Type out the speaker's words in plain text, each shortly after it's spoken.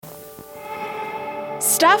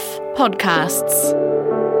Stuff Podcasts.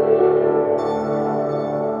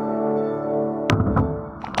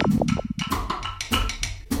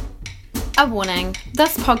 A warning,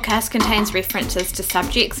 this podcast contains references to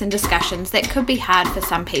subjects and discussions that could be hard for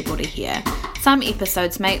some people to hear. Some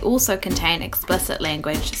episodes may also contain explicit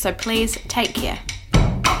language, so please take care.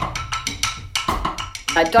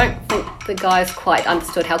 I don't think the guys quite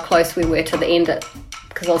understood how close we were to the end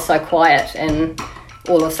because I was so quiet, and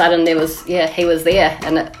all of a sudden he was there,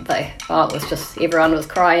 and it was just, everyone was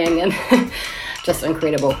crying, and just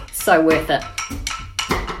incredible. So worth it.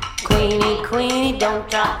 Queenie, Queenie, don't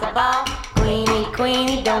drop the ball. Queenie,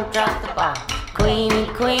 Queenie, don't drop the ball. Queenie,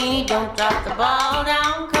 Queenie, don't drop the ball.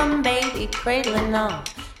 Down come baby, cradling on.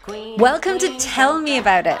 Welcome to Tell Me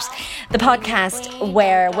About It, the podcast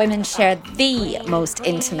where women share the most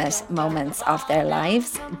intimate moments of their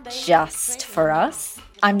lives just for us.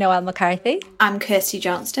 I'm Noelle McCarthy. I'm Kirsty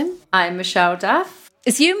Johnston. I'm Michelle Duff.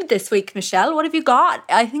 Assumed this week, Michelle. What have you got?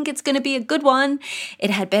 I think it's going to be a good one.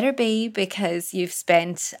 It had better be because you've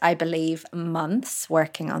spent, I believe, months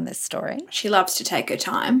working on this story. She loves to take her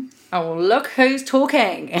time. Oh, look who's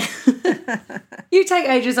talking. You take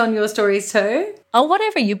ages on your stories too. Oh,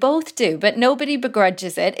 whatever, you both do, but nobody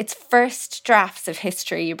begrudges it. It's first drafts of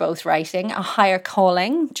history you're both writing, a higher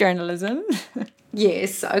calling, journalism.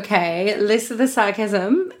 Yes, okay, less of the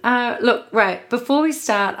sarcasm. Look, right, before we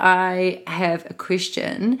start, I have a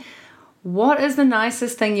question. What is the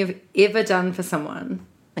nicest thing you've ever done for someone?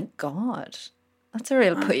 My God, that's a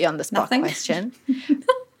real put you on the spot question.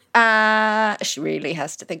 She really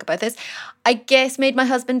has to think about this. I guess made my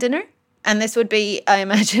husband dinner. And this would be, I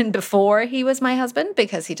imagine, before he was my husband,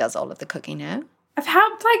 because he does all of the cooking now. I've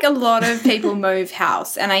helped a lot of people move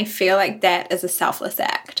house, and I feel like that is a selfless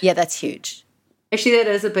act. Yeah, that's huge. Actually, that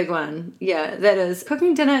is a big one. Yeah, that is.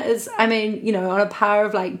 Cooking dinner is, on a par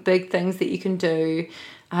of big things that you can do,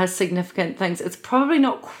 significant things. It's probably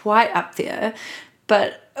not quite up there.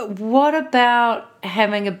 But what about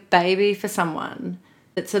having a baby for someone?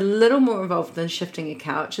 It's a little more involved than shifting a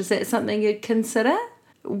couch. Is that something you'd consider?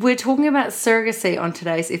 We're talking about surrogacy on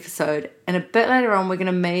today's episode, and a bit later on we're going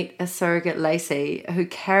to meet a surrogate, Lacey, who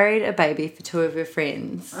carried a baby for two of her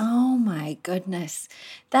friends. Oh my goodness.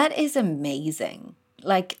 That is amazing.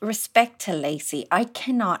 Respect to Lacey. I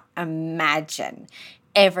cannot imagine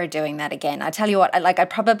ever doing that again. I tell you what, I'd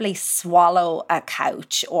probably swallow a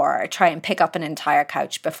couch or try and pick up an entire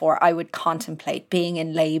couch before I would contemplate being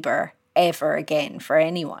in labour ever again for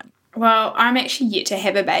anyone. Well, I'm actually yet to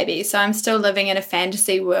have a baby, so I'm still living in a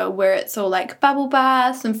fantasy world where it's all bubble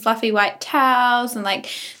baths and fluffy white towels and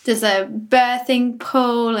there's a birthing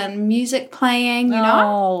pool and music playing, you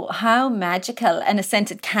know? Oh, how magical. And a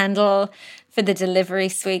scented candle for the delivery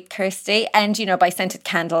suite, Kirsty. And, by scented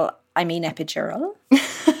candle, I mean epidural.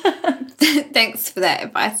 Thanks for that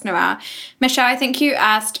advice, Noelle. Michelle, I think you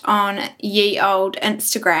asked on ye old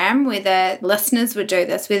Instagram whether listeners would do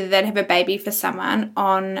this, whether they'd have a baby for someone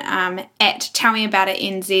on at Tell Me About It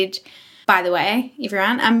NZ, by the way,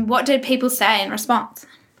 everyone. What did people say in response?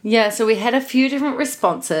 Yeah, so we had a few different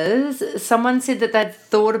responses. Someone said that they'd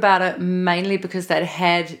thought about it mainly because they'd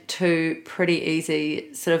had two pretty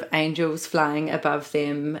easy sort of angels flying above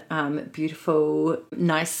them, beautiful,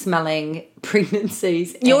 nice-smelling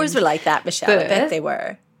pregnancies. Yours were like that, Michelle. Birth. I bet they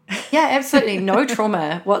were. Yeah, absolutely. No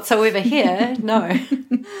trauma whatsoever here. No.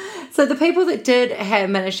 So the people that did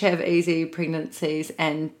manage to have easy pregnancies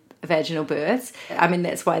and vaginal births,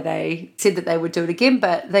 that's why they said that they would do it again,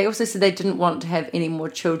 but they also said they didn't want to have any more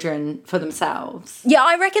children for themselves. Yeah,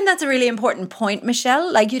 I reckon that's a really important point,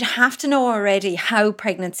 Michelle. You'd have to know already how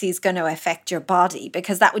pregnancy is going to affect your body,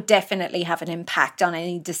 because that would definitely have an impact on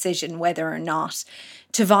any decision whether or not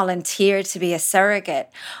to volunteer to be a surrogate.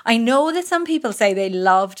 I know that some people say they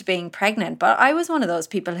loved being pregnant, but I was one of those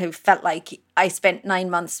people who felt like I spent 9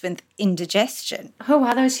 months with indigestion. Who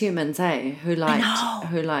are those humans, who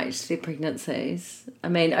liked their pregnancies?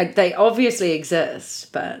 They obviously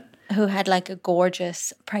exist, but who had a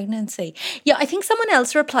gorgeous pregnancy. Yeah, I think someone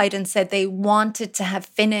else replied and said they wanted to have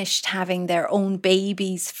finished having their own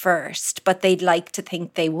babies first, but they'd like to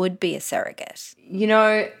think they would be a surrogate.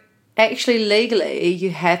 Actually, legally,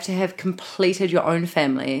 you have to have completed your own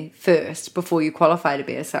family first before you qualify to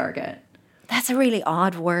be a surrogate. That's a really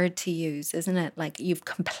odd word to use, isn't it? You've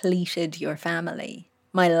completed your family.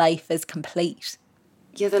 My life is complete.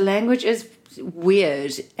 Yeah, the language is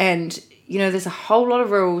weird. And, there's a whole lot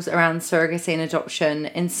of rules around surrogacy and adoption,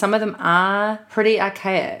 and some of them are pretty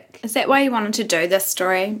archaic. Is that why you wanted to do this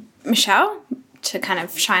story, Michelle? To kind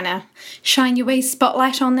of shine your wee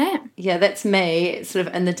spotlight on that? Yeah, that's me, sort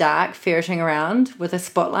of in the dark, ferreting around with a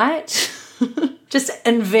spotlight. Just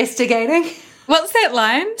investigating. What's that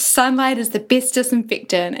line? Sunlight is the best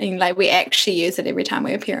disinfectant, and like we actually use it every time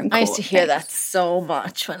we appear in court. I used to hear that so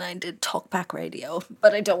much when I did talkback radio,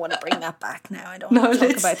 but I don't want to bring that back now. I don't want to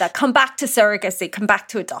talk about that. Come back to surrogacy. Come back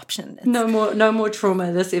to adoption. No more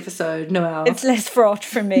trauma this episode. No, it's less fraught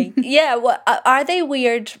for me. Yeah. Well, are they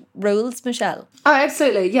weird rules, Michelle? Oh,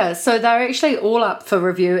 absolutely. Yeah. So they're actually all up for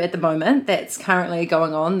review at the moment. That's currently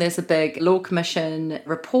going on. There's a big Law Commission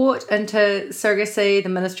report into surrogacy. The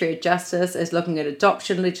Ministry of Justice is looking at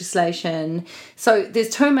adoption legislation. So there's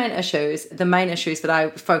two main issues, the main issues that I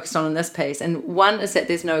focused on in this piece. And one is that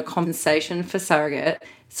there's no compensation for surrogate.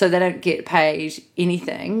 So they don't get paid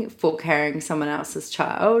anything for carrying someone else's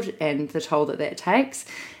child and the toll that takes.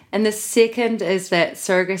 And the second is that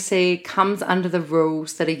surrogacy comes under the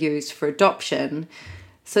rules that are used for adoption.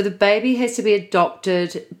 So the baby has to be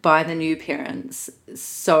adopted by the new parents.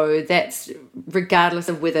 So that's regardless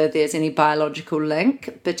of whether there's any biological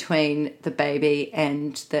link between the baby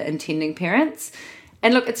and the intending parents.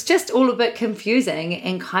 And look, it's just all a bit confusing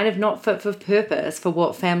and kind of not fit for purpose for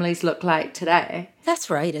what families look like today. That's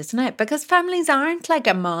right, isn't it? Because families aren't like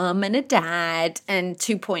a mom and a dad and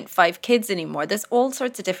 2.5 kids anymore. There's all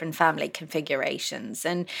sorts of different family configurations.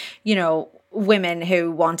 And, you know, women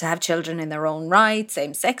who want to have children in their own right,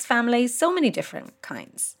 same-sex families, so many different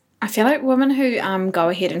kinds. I feel like women who go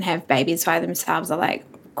ahead and have babies by themselves are like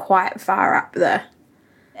quite far up the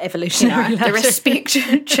evolutionary the respect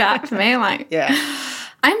chart for me. Like, yeah.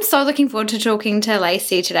 I'm so looking forward to talking to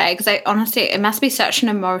Lacey today because honestly, it must be such an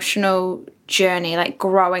emotional journey, like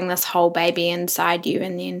growing this whole baby inside you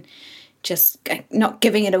and then just not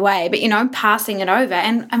giving it away, but, you know, passing it over.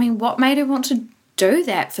 And, I mean, what made her want to do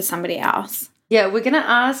that for somebody else? Yeah, we're going to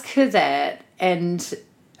ask her that, and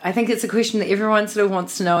I think it's a question that everyone sort of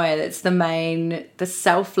wants to know, and it's the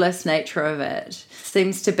selfless nature of it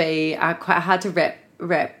seems to be quite hard to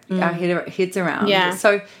wrap our heads around. Yeah.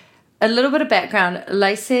 So a little bit of background.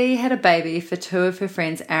 Lacey had a baby for two of her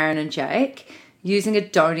friends, Aaron and Jake, using a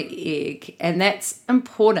donor egg, and that's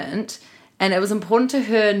important. And it was important to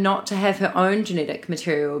her not to have her own genetic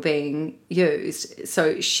material being used.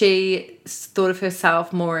 So she thought of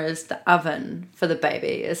herself more as the oven for the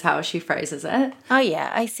baby, is how she phrases it. Oh,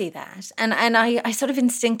 yeah, I see that. And I sort of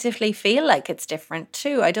instinctively feel like it's different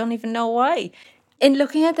too. I don't even know why. In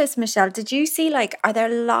looking at this, Michelle, did you see, like, are there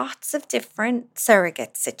lots of different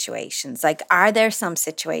surrogate situations? Like, are there some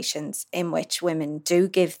situations in which women do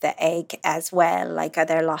give the egg as well? Like, are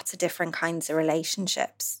there lots of different kinds of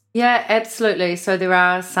relationships? Yeah, absolutely. So there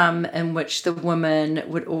are some in which the woman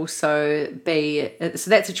would also be,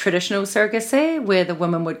 so that's a traditional surrogacy where the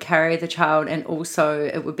woman would carry the child and also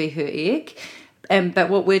it would be her egg.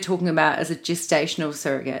 But what we're talking about is a gestational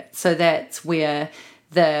surrogate. So that's where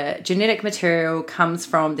the genetic material comes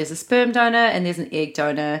from, there's a sperm donor and there's an egg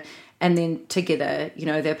donor, and then together, you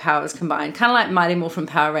know, their powers combine. Kind of like Mighty Morphin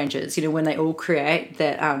Power Rangers, you know, when they all create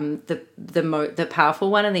that the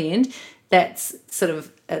powerful one in the end. That's sort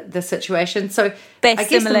of the situation. So best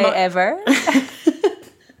simile ever.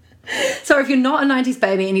 So if you're not a 90s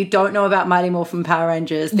baby and you don't know about Mighty Morphin Power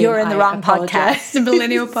Rangers, then you're in the wrong podcast. The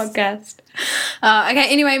millennial podcast.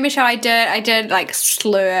 Okay, anyway, Michelle, I did like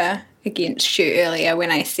slur against you earlier when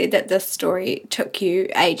I said that this story took you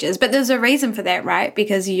ages. But there's a reason for that, right?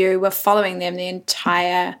 Because you were following them the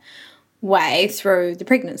entire way through the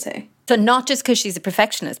pregnancy. So not just because she's a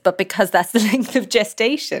perfectionist, but because that's the length of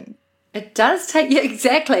gestation. It does take, yeah,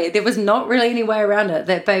 exactly. There was not really any way around it.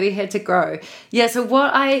 That baby had to grow. Yeah, so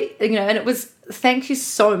what and it was, thank you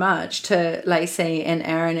so much to Lacey and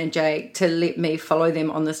Aaron and Jake to let me follow them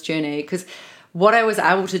on this journey, because what I was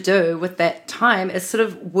able to do with that time is sort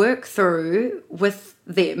of work through with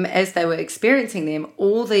them as they were experiencing them,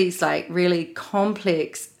 all these like really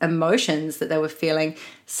complex emotions that they were feeling,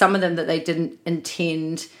 some of them that they didn't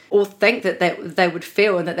intend or think that they would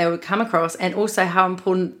feel and that they would come across, and also how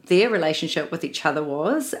important their relationship with each other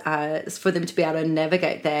was for them to be able to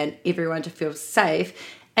navigate that and everyone to feel safe.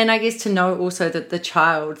 And I guess to know also that the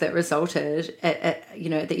child that resulted at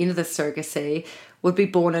the end of the surrogacy would be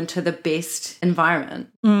born into the best environment.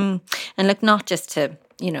 And look, not just to,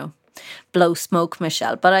 blow smoke,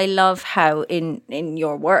 Michelle, but I love how in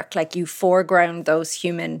your work, like you foreground those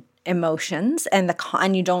human emotions and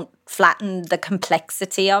you don't flatten the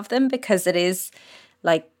complexity of them, because it is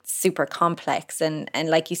like super complex. And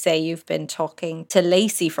like you say, you've been talking to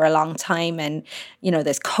Lacey for a long time, and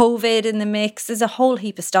there's COVID in the mix. There's a whole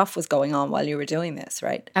heap of stuff was going on while you were doing this,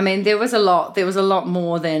 right? I mean, there was a lot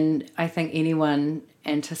more than I think anyone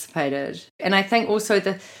anticipated. And I think also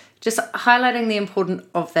just highlighting the importance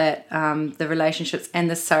of that, the relationships and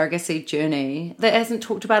the surrogacy journey that hasn't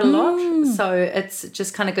talked about a lot. So it's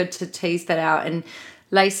just kind of good to tease that out. And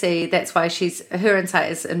Lacey, that's why her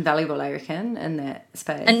insight is invaluable, I reckon, in that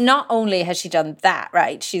space. And not only has she done that,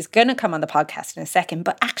 right, she's going to come on the podcast in a second,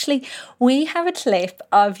 but actually we have a clip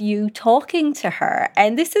of you talking to her.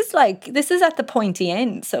 And this is at the pointy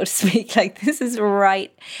end, so to speak. Like, this is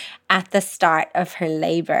right at the start of her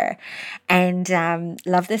labour. And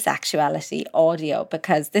love this actuality audio,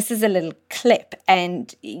 because this is a little clip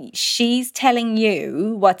and she's telling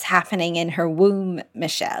you what's happening in her womb,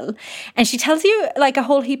 Michelle. And she tells you like a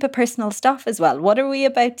whole heap of personal stuff as well. What are we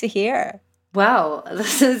about to hear? Well,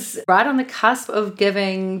 this is right on the cusp of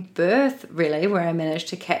giving birth, really, where I managed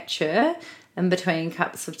to catch her in between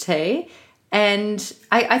cups of tea. And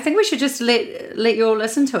I think we should just let you all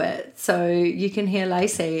listen to it so you can hear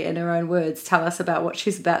Lacey in her own words tell us about what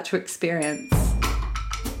she's about to experience.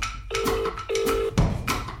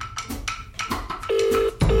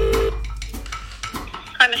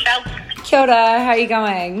 Hi, Michelle. Kia ora, how are you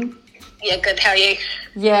going? Yeah, good. How are you?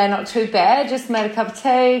 Yeah, not too bad. Just made a cup of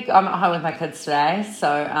tea. I'm at home with my kids today,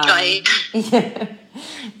 so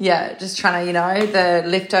yeah, just trying to, the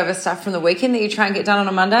leftover stuff from the weekend that you try and get done on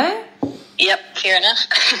a Monday. Yep, fair enough.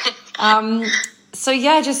 So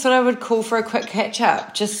yeah, I just thought I would call for a quick catch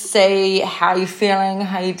up, just see how you're feeling,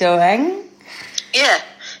 how you're doing. Yeah,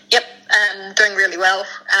 yep, doing really well.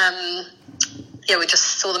 We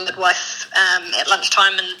just saw the midwife at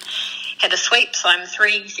lunchtime and had a sweep, so I'm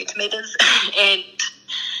 3 centimetres and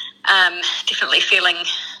definitely feeling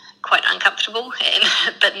quite uncomfortable and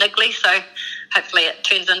a bit niggly, so hopefully it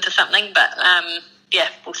turns into something, but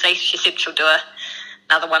we'll see. She said she'll do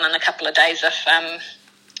another one in a couple of days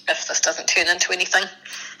if this doesn't turn into anything.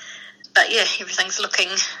 But yeah, everything's looking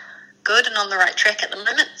good and on the right track at the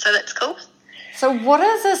moment, so that's cool. So what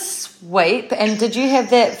is a sweep, and did you have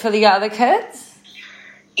that for the other kids?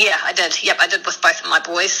 Yeah, I did. Yep, I did with both of my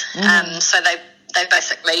boys. So they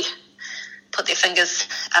basically put their fingers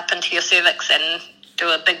up into your cervix and do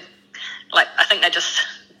a big, I think they just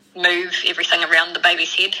move everything around the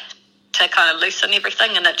baby's head to kind of loosen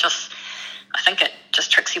everything, and I think it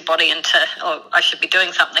just tricks your body into, I should be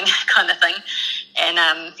doing something kind of thing.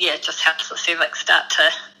 And, it just helps the cervix start to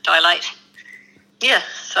dilate. Yeah,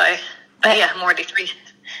 but I'm already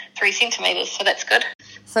 3 centimetres, so that's good.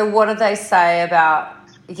 So what did they say about,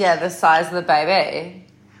 the size of the baby?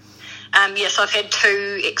 So I've had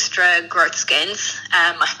 2 extra growth scans.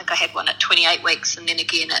 I think I had one at 28 weeks and then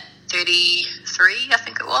again at 33, I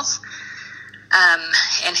think it was.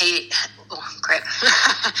 And he... Oh, crap.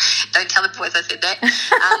 Don't tell the boys I said that.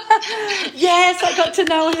 Yes, I got to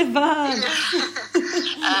know in advance.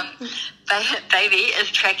 Baby is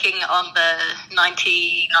tracking on the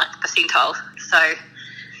 99th percentile. So,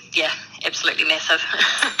 yeah, absolutely massive.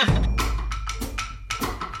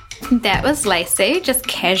 That was Lacey just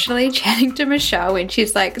casually chatting to Michelle when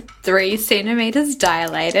she's like 3 centimetres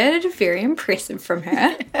dilated. Very impressive from her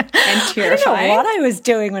and terrifying. I don't know what I was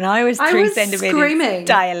doing when I was 3 centimetres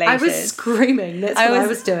dilated. I was screaming. That's what I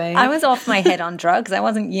was doing. I was off my head on drugs. I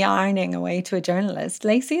wasn't yarning away to a journalist.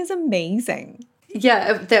 Lacey is amazing.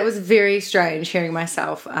 Yeah, that was very strange hearing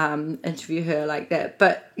myself interview her like that.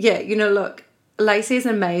 But yeah, look, Lacey is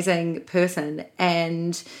an amazing person,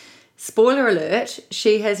 and spoiler alert,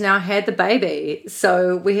 she has now had the baby.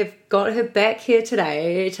 So we have got her back here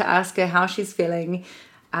today to ask her how she's feeling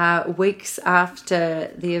weeks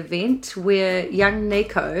after the event where young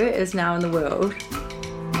Nico is now in the world.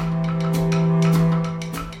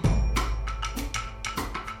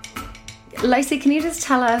 Lacey, can you just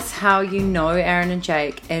tell us how you know Aaron and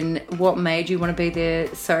Jake and what made you want to be their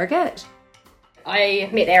surrogate? I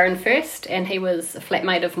met Aaron first, and he was a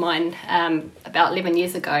flatmate of mine about 11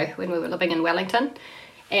 years ago when we were living in Wellington.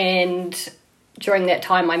 And during that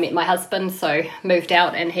time I met my husband, so moved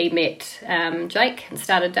out, and he met Jake and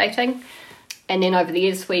started dating. And then over the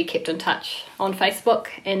years we kept in touch on Facebook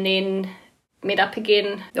and then met up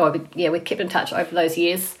again. We kept in touch over those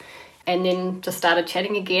years and then just started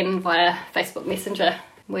chatting again via Facebook Messenger,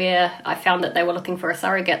 where I found that they were looking for a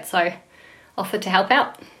surrogate, so offered to help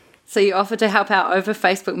out. So you offered to help out over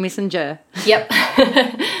Facebook Messenger? Yep.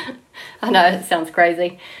 I know, it sounds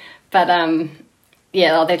crazy. But,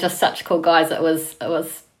 they're just such cool guys. It was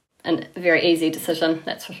a very easy decision,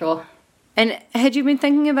 that's for sure. And had you been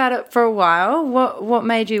thinking about it for a while? What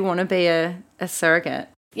made you want to be a surrogate?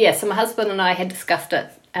 Yeah, so my husband and I had discussed it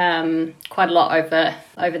quite a lot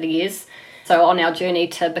over the years. So on our journey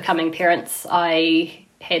to becoming parents, I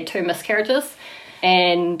had 2 miscarriages,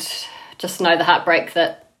 and just know the heartbreak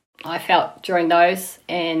that I felt during those,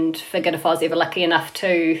 and figured if I was ever lucky enough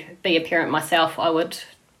to be a parent myself, I would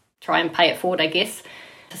try and pay it forward, I guess,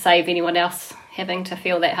 to save anyone else having to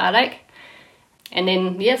feel that heartache. And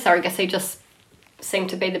then, surrogacy just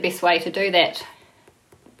seemed to be the best way to do that.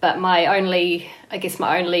 But my only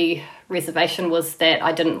reservation was that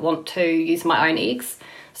I didn't want to use my own eggs,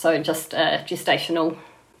 so just a gestational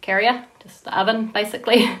carrier, just the oven,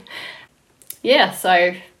 basically.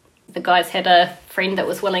 So the guys had a friend that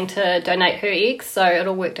was willing to donate her eggs, so it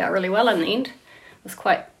all worked out really well in the end. It was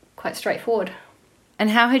quite straightforward. And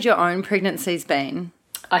how had your own pregnancies been?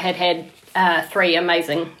 I had 3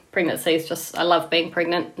 amazing pregnancies. I love being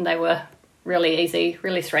pregnant, and they were really easy,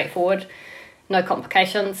 really straightforward, no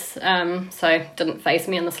complications. So it didn't faze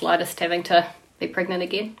me in the slightest having to be pregnant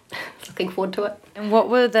again. Looking forward to it. And what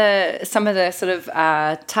were some of the sort of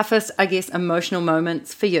toughest, I guess, emotional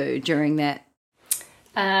moments for you during that?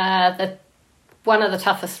 One of the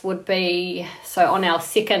toughest would be, so on our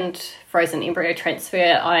second frozen embryo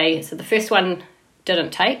transfer, so the first one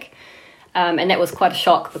didn't take, and that was quite a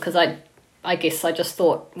shock, because I guess I just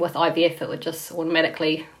thought with IVF it would just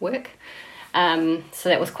automatically work. So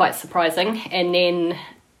that was quite surprising. And then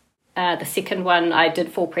the second one, I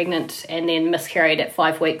did fall pregnant and then miscarried at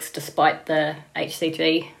 5 weeks, despite the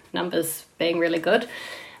HCG numbers being really good.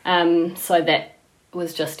 So that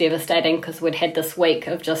was just devastating, because we'd had this week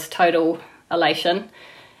of just total elation,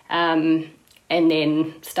 and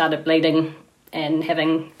then started bleeding and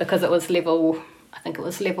because it was level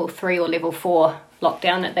 3 or level 4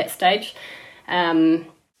 lockdown at that stage, and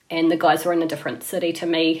the guys were in a different city to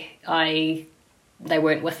me. They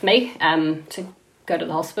weren't with me to go to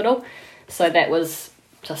the hospital, so that was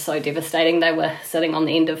just so devastating. They were sitting on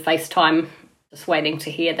the end of FaceTime just waiting to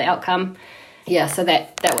hear the outcome. So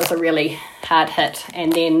that was a really hard hit.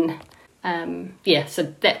 And then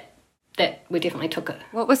so that we definitely took it.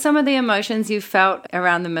 What were some of the emotions you felt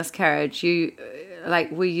around the miscarriage?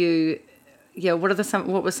 What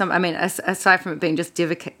was some, I mean, aside from it being just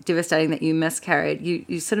devastating that you miscarried,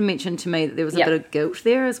 you sort of mentioned to me that there was a bit of guilt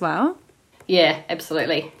there as well. Yeah,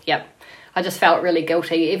 absolutely. Yep. I just felt really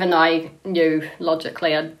guilty, even though I knew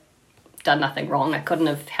logically I'd done nothing wrong. I couldn't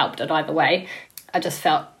have helped it either way. I just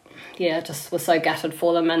felt, just was so gutted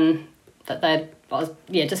for them, and that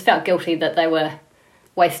just felt guilty that they were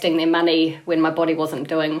wasting their money when my body wasn't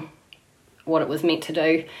doing what it was meant to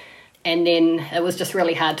do. And then it was just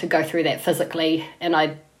really hard to go through that physically, and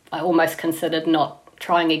I almost considered not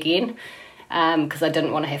trying again, because I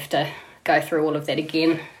didn't want to have to go through all of that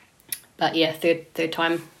again. But third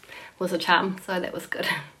time was a charm, so that was good.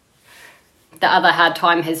 The other hard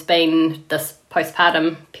time has been this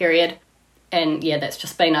postpartum period, and that's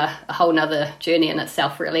just been a whole nother journey in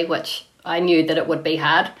itself, really, which I knew that it would be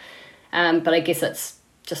hard, but I guess it's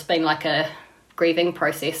just been like a grieving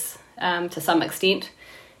process to some extent,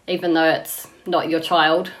 even though it's not your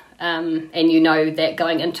child, and you know that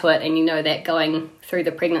going into it, and you know that going through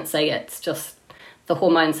the pregnancy, it's just, the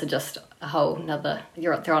hormones are just a whole nother,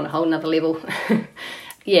 they're on a whole nother level.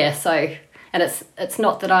 So, and it's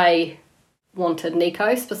not that I wanted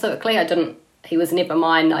Nico specifically. He was never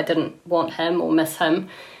mine. I didn't want him or miss him,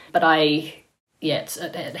 but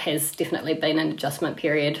it has definitely been an adjustment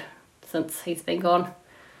period since he's been gone.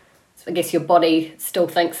 So I guess your body still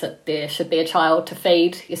thinks that there should be a child to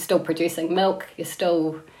feed. You're still producing milk. You're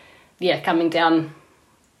still, coming down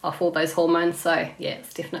off all those hormones. So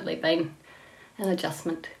it's definitely been an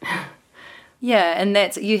adjustment.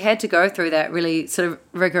 And you had to go through that really sort of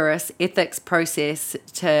rigorous ethics process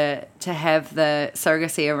to have the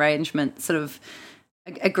surrogacy arrangement sort of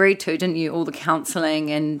agreed to, didn't you? All the counselling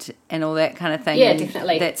and all that kind of thing. Yeah, and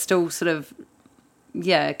definitely. That still sort of,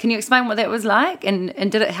 Can you explain what that was like, and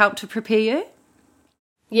did it help to prepare you?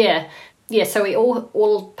 Yeah. So we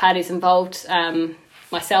all parties involved,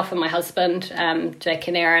 myself and my husband, Jake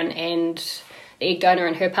and Aaron, and the egg donor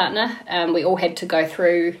and her partner, we all had to go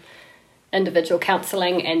through individual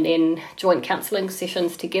counselling and then joint counselling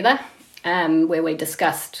sessions together, where we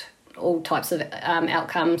discussed all types of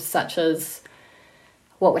outcomes, such as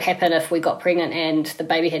what would happen if we got pregnant and the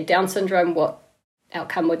baby had Down syndrome. What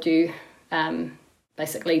outcome would you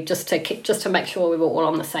basically just to make sure we were all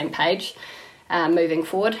on the same page moving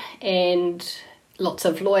forward, and lots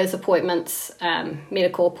of lawyers' appointments,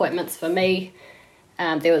 medical appointments for me.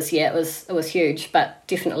 It was huge, but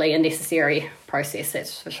definitely a necessary process,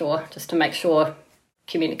 that's for sure, just to make sure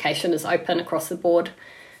communication is open across the board.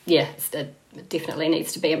 It definitely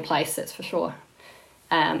needs to be in place, that's for sure.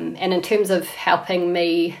 And in terms of helping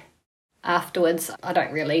me afterwards, I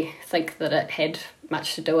don't really think that it had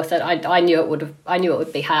much to do with it. I knew it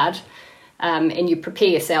would be hard, and you prepare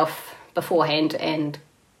yourself beforehand, and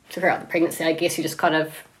throughout the pregnancy, I guess you just kind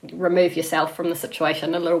of remove yourself from the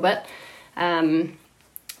situation a little bit.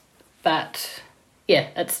 But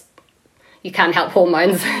yeah, you can't help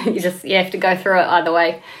hormones. you have to go through it either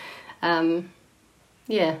way.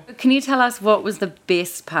 Yeah. Can you tell us what was the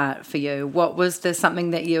best part for you? What was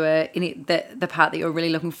something that you were the part that you were really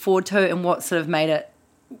looking forward to, and what sort of made it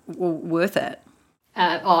worth it?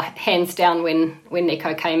 Hands down, when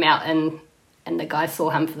Nico came out and the guy saw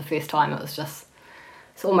him for the first time, it's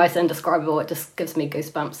almost indescribable. It just gives me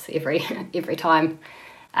goosebumps every time.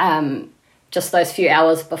 Just those few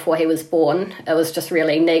hours before he was born, it was just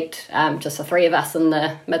really neat. Just the three of us and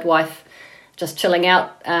the midwife, just chilling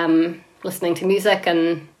out, listening to music,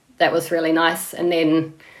 and that was really nice. And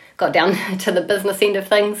then got down to the business end of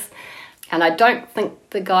things, and I don't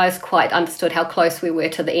think the guys quite understood how close we were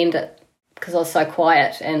to the end, because I was so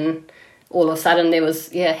quiet, and all of a sudden he was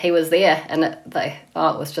there, and it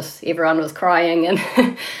was just, everyone was crying,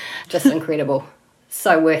 and just incredible.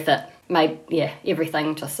 So worth it. Made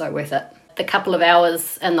everything just so worth it. The couple of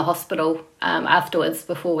hours in the hospital afterwards,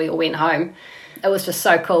 before we all went home, it was just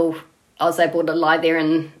so cool. I was able to lie there,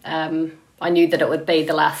 and I knew that it would be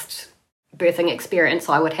the last birthing experience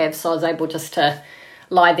I would have, so I was able just to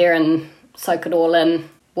lie there and soak it all in,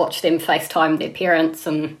 watch them FaceTime their parents,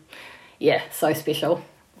 and so special.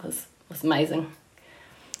 It was amazing.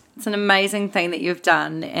 It's an amazing thing that you've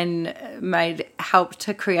done and helped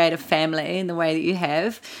to create a family in the way that you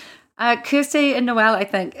have. Kirsty and Noelle, I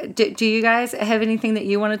think, do you guys have anything that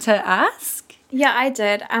you wanted to ask? Yeah, I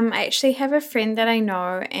did. I actually have a friend that I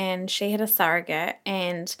know, and she had a surrogate,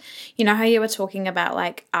 and you know how you were talking about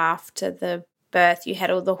like after the birth you had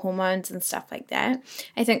all the hormones and stuff like that.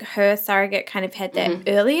 I think her surrogate kind of had that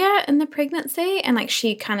earlier in the pregnancy, and like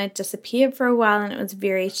she kind of disappeared for a while, and it was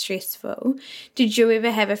very stressful. Did you ever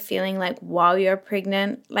have a feeling like while you're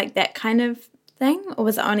pregnant, like that kind of thing, or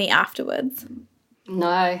was it only afterwards?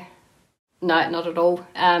 No, not at all.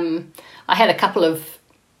 I had a couple of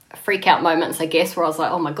freak out moments, I guess, where I was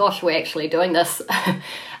like, oh my gosh, we're actually doing this.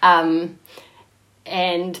 But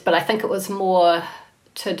I think it was more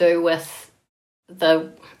to do with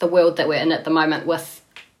the world that we're in at the moment, with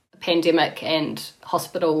pandemic and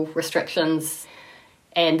hospital restrictions,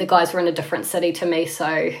 and the guys were in a different city to me,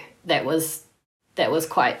 so that was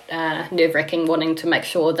quite nerve-wracking, wanting to make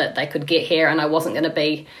sure that they could get here, and I wasn't going to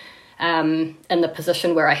be in the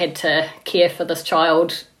position where I had to care for this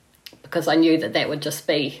child, because I knew that would just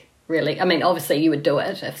be really, I mean, obviously you would do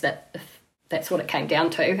it if that's what it came down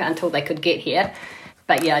to, until they could get here.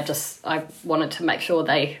 But yeah, I wanted to make sure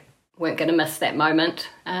they weren't going to miss that moment.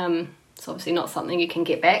 It's obviously not something you can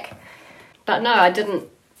get back. But no, I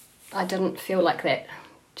didn't feel like that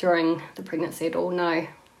during the pregnancy at all. No,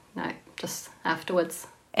 just afterwards.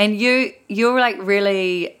 And you're like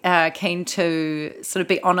really keen to sort of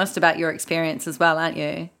be honest about your experience as well, aren't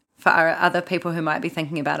you? For other people who might be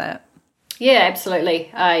thinking about it. Yeah, absolutely.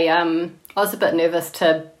 I was a bit nervous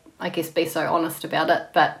to, I guess, be so honest about it,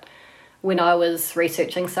 but when I was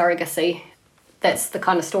researching surrogacy, that's the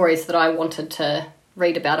kind of stories that I wanted to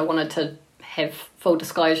read about. I wanted to have full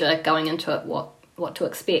disclosure going into it, what to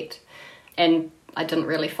expect, and I didn't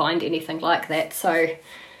really find anything like that. So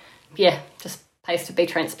yeah, just pays to be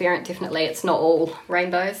transparent. Definitely, it's not all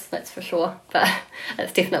rainbows, that's for sure, but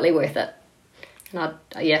it's definitely worth it. And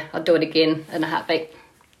I'd do it again in a heartbeat.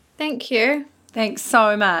 Thank you. Thanks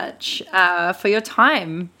so much for your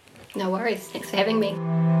time. No worries. Thanks for having me.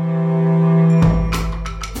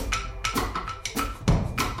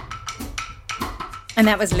 And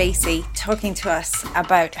that was Lacey talking to us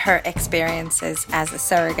about her experiences as a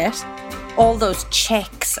surrogate. All those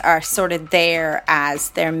checks are sort of there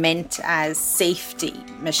as they're meant as safety,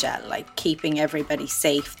 Michelle, like keeping everybody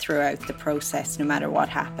safe throughout the process, no matter what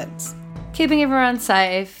happens. Keeping everyone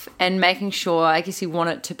safe and making sure, I guess you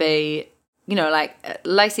want it to be, you know, like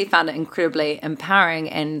Lacey found it incredibly empowering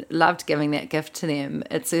and loved giving that gift to them.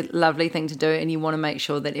 It's a lovely thing to do, and you want to make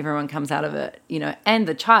sure that everyone comes out of it, you know, and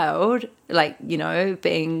the child, like, you know,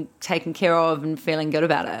 being taken care of and feeling good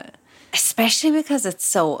about it. Especially because it's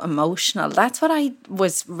so emotional. That's what I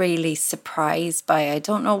was really surprised by. I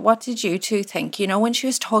don't know, what did you two think? You know, when she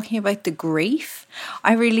was talking about the grief,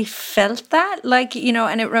 I really felt that, like, you know,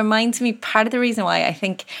 and it reminds me, part of the reason why I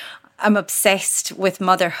think I'm obsessed with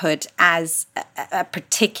motherhood as a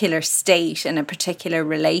particular state and a particular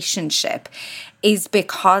relationship is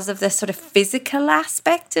because of the sort of physical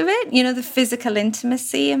aspect of it, you know, the physical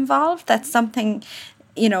intimacy involved. That's something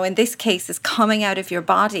you know, in this case, is coming out of your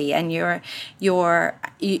body, and you're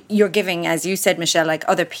giving, as you said, Michelle, like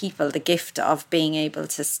other people the gift of being able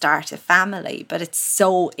to start a family. But it's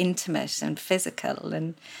so intimate and physical,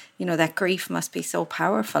 and you know, that grief must be so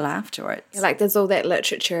powerful afterwards. Like there's all that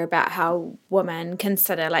literature about how women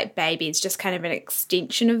consider like babies just kind of an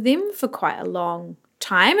extension of them for quite a long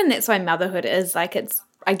time, and that's why motherhood is like, it's,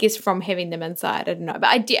 I guess, from having them inside. I don't know, but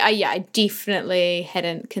I definitely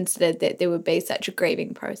hadn't considered that there would be such a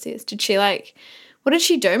grieving process. Did she what did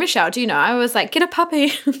she do, Michelle? Do you know? I was like, get a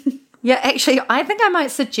puppy. Yeah, actually, I think I might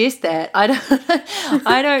suggest that. I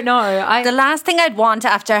don't know. The last thing I'd want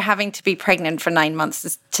after having to be pregnant for 9 months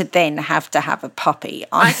is to then have to have a puppy.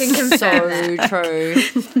 I can confirm so that. true.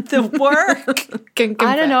 The work.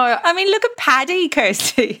 I don't know. I mean, look at Paddy,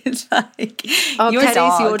 Kirsty. It's like, your Paddy's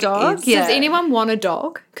dog your dog? is- Yeah. Does anyone want a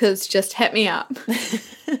dog? Because just hit me up.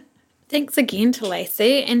 Thanks again to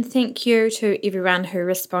Lacey, and thank you to everyone who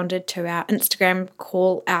responded to our Instagram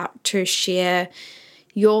call out to share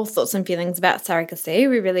your thoughts and feelings about surrogacy.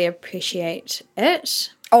 We really appreciate it.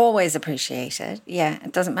 Always appreciate it. Yeah,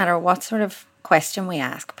 it doesn't matter what sort of question we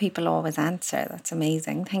ask, people always answer. That's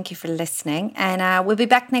amazing. Thank you for listening, and we'll be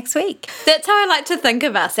back next week. That's how I like to think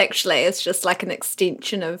of us, actually. It's just like an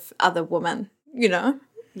extension of other women, you know?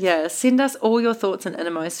 Yeah, send us all your thoughts and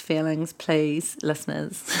innermost feelings, please,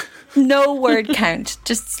 listeners. No word count,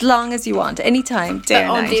 just as long as you want, anytime, day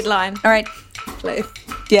or On night. deadline. All right. Please.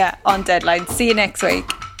 Yeah, on deadline. See you next week.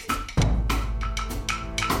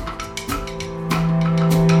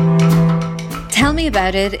 Tell Me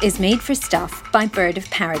About It is made for Stuff by Bird of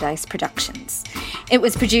Paradise Productions. It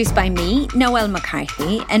was produced by me, Noelle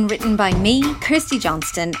McCarthy, and written by me, Kirsty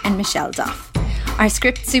Johnston, and Michelle Duff. Our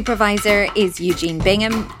script supervisor is Eugene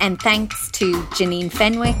Bingham, and thanks to Janine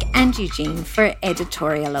Fenwick and Eugene for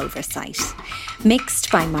editorial oversight.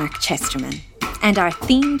 Mixed by Mark Chesterman. And our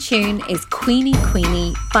theme tune is Queenie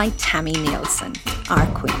Queenie by Tammy Nielsen, our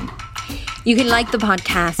queen. You can like the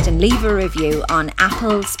podcast and leave a review on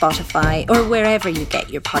Apple, Spotify, or wherever you get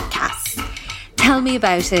your podcasts. Tell Me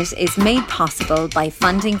About It is made possible by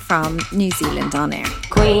funding from New Zealand On Air.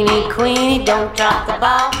 Queenie, Queenie, don't drop the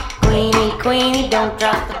ball. Queenie, Queenie, don't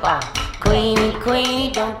drop the ball. Queenie,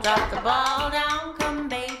 Queenie, don't drop the ball down.